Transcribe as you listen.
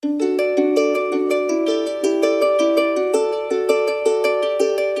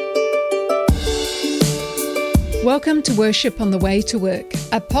Welcome to Worship on the Way to Work,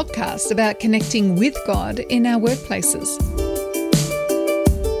 a podcast about connecting with God in our workplaces.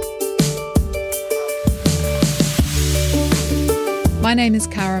 My name is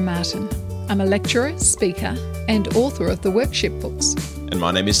Cara Martin. I'm a lecturer, speaker, and author of the Worship books. And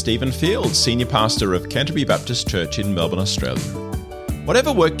my name is Stephen Field, Senior Pastor of Canterbury Baptist Church in Melbourne, Australia.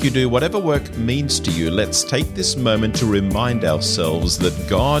 Whatever work you do, whatever work means to you, let's take this moment to remind ourselves that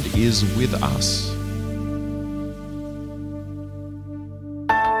God is with us.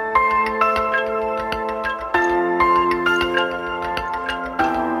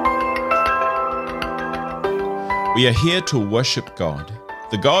 We are here to worship God,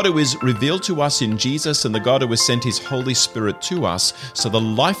 the God who is revealed to us in Jesus and the God who has sent His Holy Spirit to us so the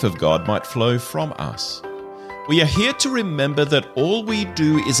life of God might flow from us. We are here to remember that all we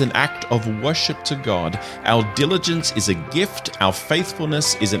do is an act of worship to God. Our diligence is a gift, our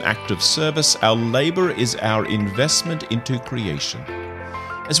faithfulness is an act of service, our labor is our investment into creation.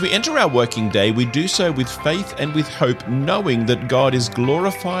 As we enter our working day, we do so with faith and with hope, knowing that God is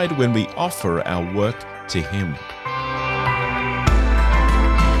glorified when we offer our work to Him.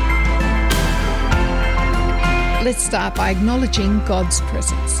 Let's start by acknowledging God's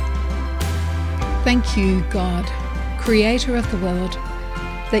presence. Thank you, God, Creator of the world,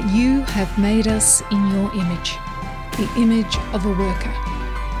 that you have made us in your image, the image of a worker.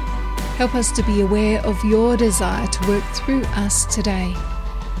 Help us to be aware of your desire to work through us today,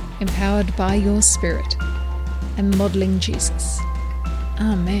 empowered by your Spirit and modelling Jesus.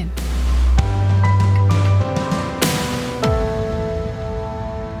 Amen.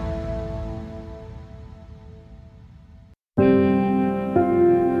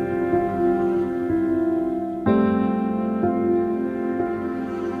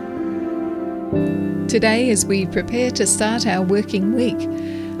 Today, as we prepare to start our working week,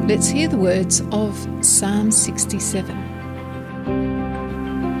 let's hear the words of Psalm 67.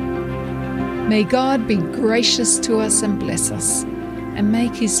 May God be gracious to us and bless us, and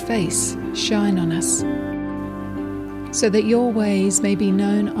make His face shine on us, so that your ways may be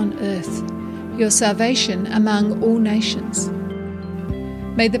known on earth, your salvation among all nations.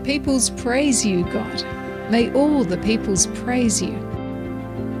 May the peoples praise you, God. May all the peoples praise you.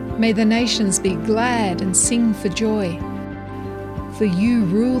 May the nations be glad and sing for joy. For you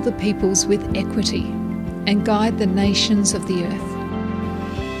rule the peoples with equity and guide the nations of the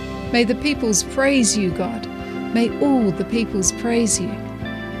earth. May the peoples praise you, God. May all the peoples praise you.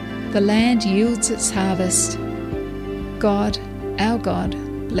 The land yields its harvest. God, our God,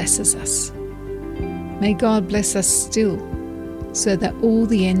 blesses us. May God bless us still, so that all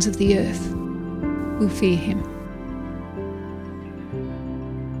the ends of the earth will fear Him.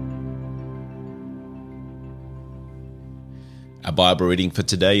 Our Bible reading for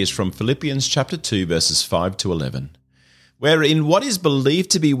today is from Philippians chapter 2, verses 5 to 11, where in what is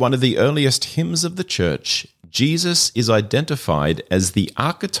believed to be one of the earliest hymns of the church, Jesus is identified as the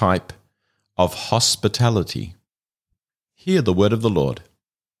archetype of hospitality. Hear the word of the Lord.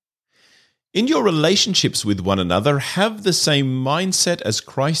 In your relationships with one another, have the same mindset as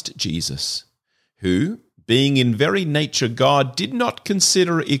Christ Jesus, who, being in very nature God, did not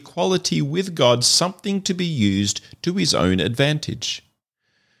consider equality with God something to be used to His own advantage.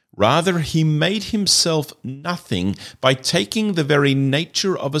 Rather, He made Himself nothing by taking the very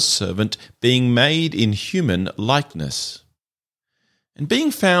nature of a servant, being made in human likeness. And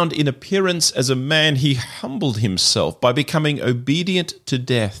being found in appearance as a man, He humbled Himself by becoming obedient to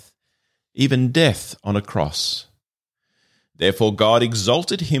death, even death on a cross. Therefore God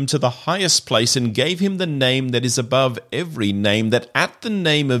exalted Him to the highest place and gave Him the name that is above every name, that at the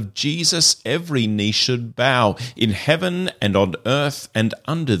name of Jesus every knee should bow, in heaven and on earth and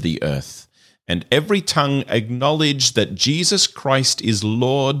under the earth, and every tongue acknowledge that Jesus Christ is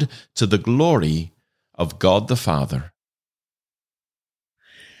Lord, to the glory of God the Father.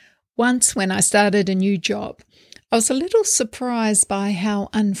 Once when I started a new job, I was a little surprised by how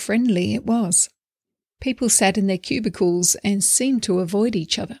unfriendly it was. People sat in their cubicles and seemed to avoid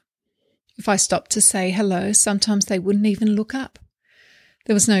each other. If I stopped to say hello, sometimes they wouldn't even look up.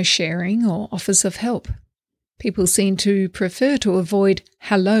 There was no sharing or offers of help. People seemed to prefer to avoid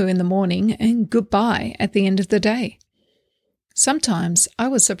hello in the morning and goodbye at the end of the day. Sometimes I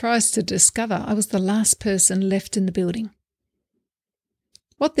was surprised to discover I was the last person left in the building.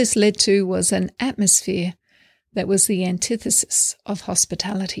 What this led to was an atmosphere that was the antithesis of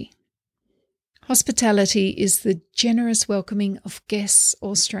hospitality. Hospitality is the generous welcoming of guests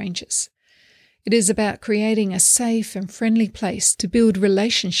or strangers. It is about creating a safe and friendly place to build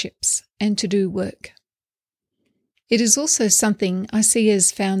relationships and to do work. It is also something I see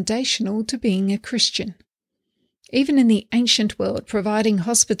as foundational to being a Christian. Even in the ancient world, providing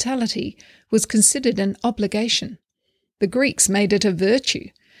hospitality was considered an obligation. The Greeks made it a virtue,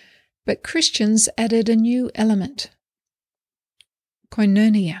 but Christians added a new element: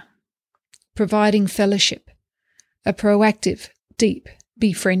 koinonia, providing fellowship, a proactive, deep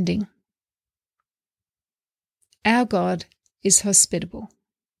befriending. Our God is hospitable.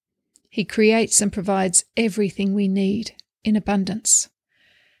 He creates and provides everything we need in abundance.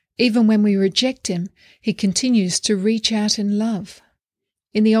 Even when we reject Him, He continues to reach out in love.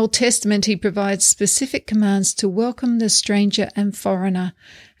 In the Old Testament, He provides specific commands to welcome the stranger and foreigner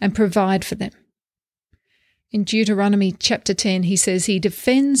and provide for them. In Deuteronomy chapter 10, He says He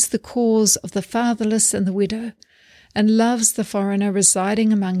defends the cause of the fatherless and the widow and loves the foreigner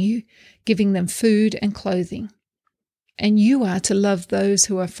residing among you, giving them food and clothing. And you are to love those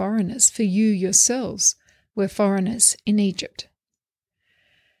who are foreigners, for you yourselves were foreigners in Egypt.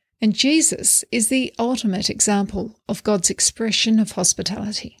 And Jesus is the ultimate example of God's expression of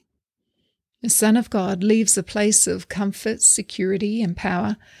hospitality. The Son of God leaves a place of comfort, security, and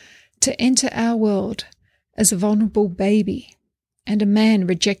power to enter our world as a vulnerable baby and a man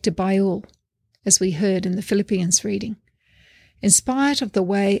rejected by all, as we heard in the Philippians reading. In spite of the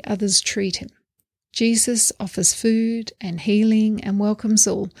way others treat Him, Jesus offers food and healing and welcomes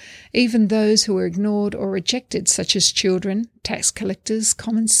all, even those who are ignored or rejected, such as children, tax collectors,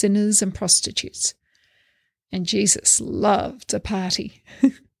 common sinners, and prostitutes. And Jesus loved a party.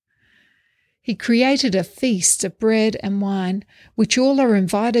 He created a feast of bread and wine, which all are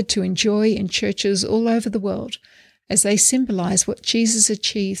invited to enjoy in churches all over the world, as they symbolize what Jesus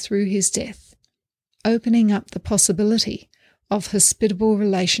achieved through His death, opening up the possibility of hospitable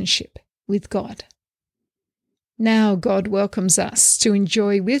relationship with God. Now God welcomes us to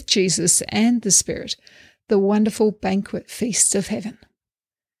enjoy with Jesus and the Spirit the wonderful banquet feast of heaven.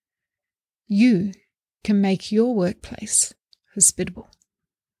 You can make your workplace hospitable.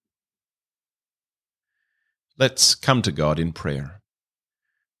 Let's come to God in prayer.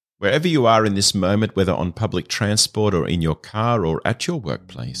 Wherever you are in this moment, whether on public transport or in your car or at your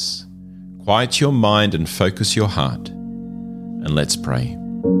workplace, quiet your mind and focus your heart, and let's pray.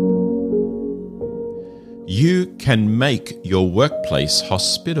 You can make your workplace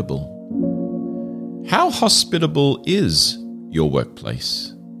hospitable. How hospitable is your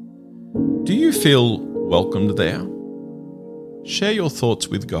workplace? Do you feel welcomed there? Share your thoughts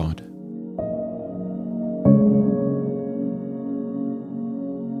with God.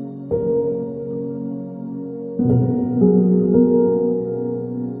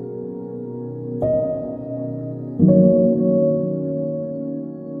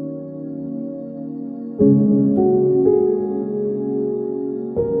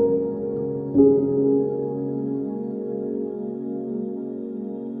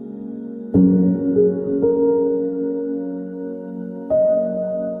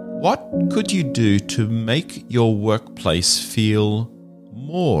 What could you do to make your workplace feel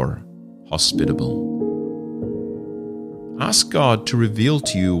more hospitable? Ask God to reveal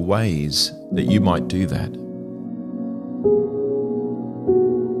to you ways that you might do that.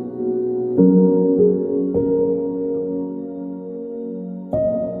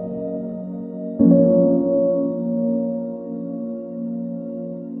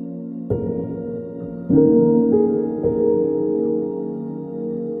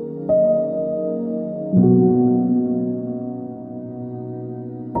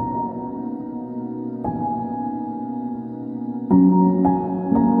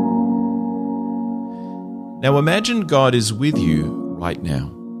 Now imagine God is with you right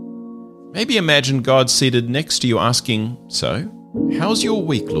now. Maybe imagine God seated next to you asking, "So, how's your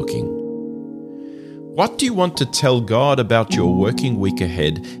week looking?" What do you want to tell God about your working week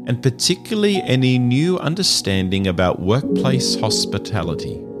ahead, and particularly any new understanding about workplace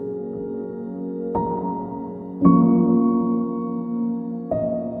hospitality?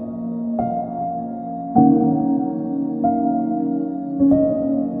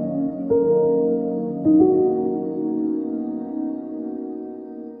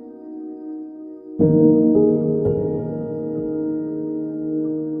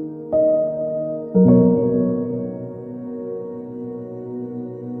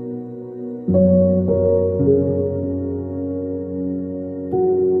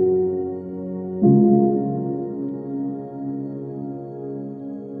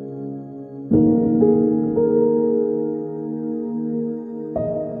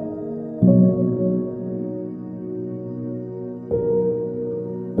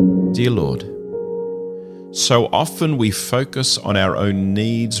 Dear Lord, so often we focus on our own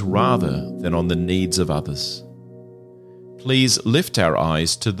needs rather than on the needs of others. Please lift our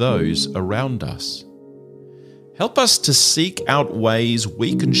eyes to those around us. Help us to seek out ways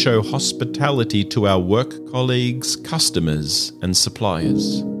we can show hospitality to our work colleagues, customers, and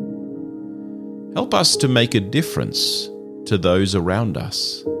suppliers. Help us to make a difference to those around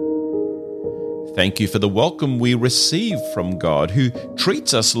us. Thank you for the welcome we receive from God, who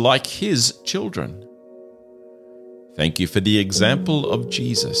treats us like His children. Thank you for the example of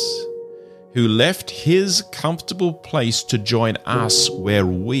Jesus, who left His comfortable place to join us where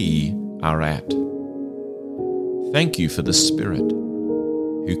we are at. Thank you for the Spirit,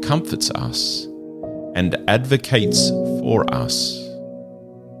 who comforts us and advocates for us.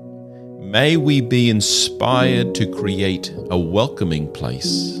 May we be inspired to create a welcoming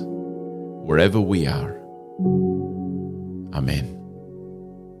place wherever we are. Amen.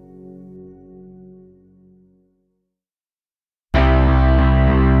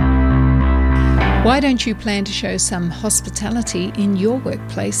 Why don't you plan to show some hospitality in your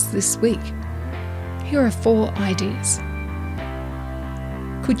workplace this week? Here are 4 ideas.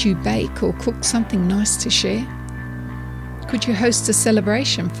 Could you bake or cook something nice to share? Could you host a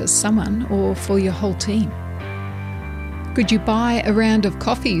celebration for someone or for your whole team? Could you buy a round of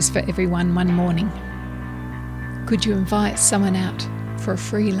coffees for everyone one morning? Could you invite someone out for a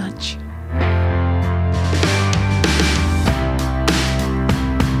free lunch?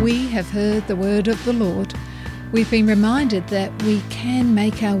 We have heard the word of the Lord. We've been reminded that we can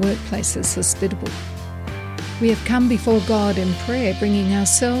make our workplaces hospitable. We have come before God in prayer, bringing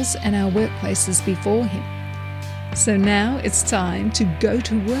ourselves and our workplaces before Him. So now it's time to go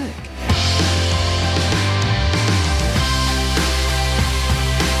to work.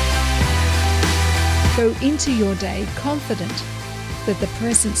 Go into your day confident that the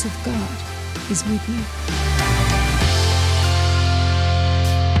presence of God is with you.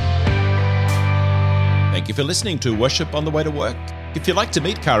 Thank you for listening to Worship on the Way to Work. If you'd like to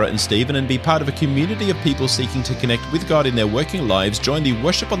meet Cara and Stephen and be part of a community of people seeking to connect with God in their working lives, join the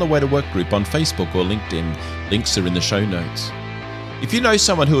Worship on the Way to Work group on Facebook or LinkedIn. Links are in the show notes. If you know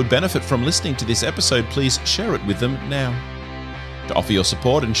someone who would benefit from listening to this episode, please share it with them now. To offer your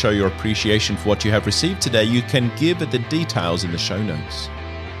support and show your appreciation for what you have received today, you can give at the details in the show notes.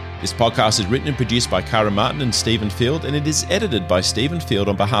 This podcast is written and produced by Cara Martin and Stephen Field, and it is edited by Stephen Field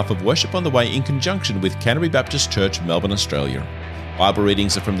on behalf of Worship on the Way in conjunction with Canterbury Baptist Church, Melbourne, Australia. Bible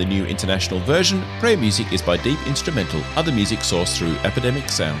readings are from the New International Version. Prayer music is by Deep Instrumental. Other music sourced through Epidemic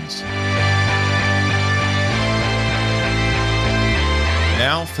Sounds.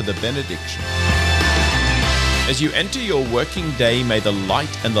 Now for the benediction. As you enter your working day, may the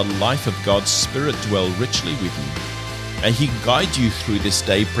light and the life of God's Spirit dwell richly with you. May He guide you through this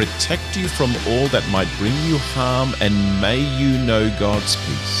day, protect you from all that might bring you harm, and may you know God's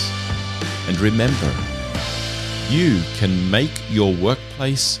peace. And remember, you can make your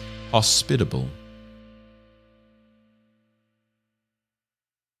workplace hospitable.